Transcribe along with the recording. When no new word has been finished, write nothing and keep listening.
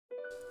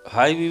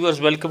Hi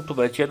viewers, welcome to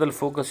my channel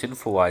Focus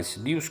Infowise.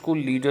 New school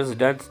leaders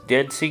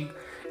dancing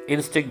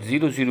instinct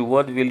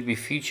 001 will be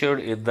featured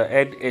in the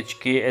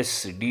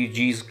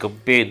NHKSDGs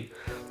campaign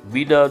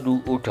Mina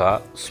Nu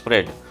Uta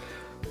spread.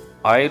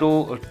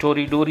 Iro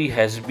Toridori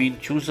has been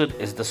chosen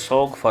as the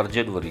song for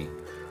January.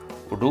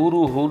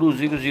 Uduru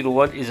Hunu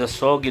 001 is a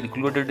song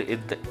included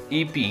in the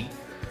EP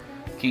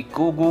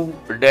Kikugu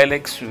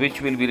DELUXE, which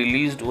will be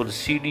released on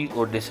CD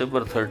on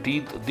December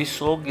 13th. This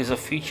song is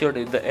featured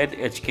in the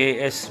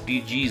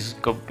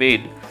NHKSDGs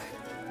campaign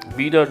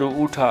Mina No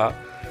Uta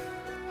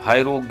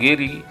Hiro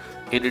Geri.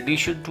 In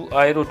addition to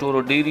Iro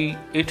Toroderi,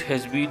 it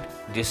has been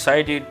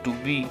decided to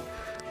be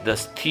the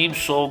theme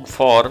song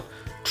for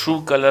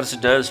True Colors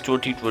Dance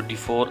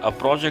 2024, a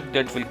project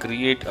that will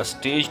create a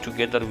stage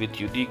together with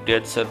unique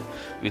dancers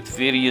with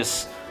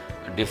various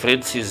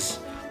differences,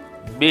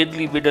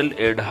 mainly middle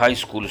and high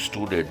school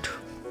students.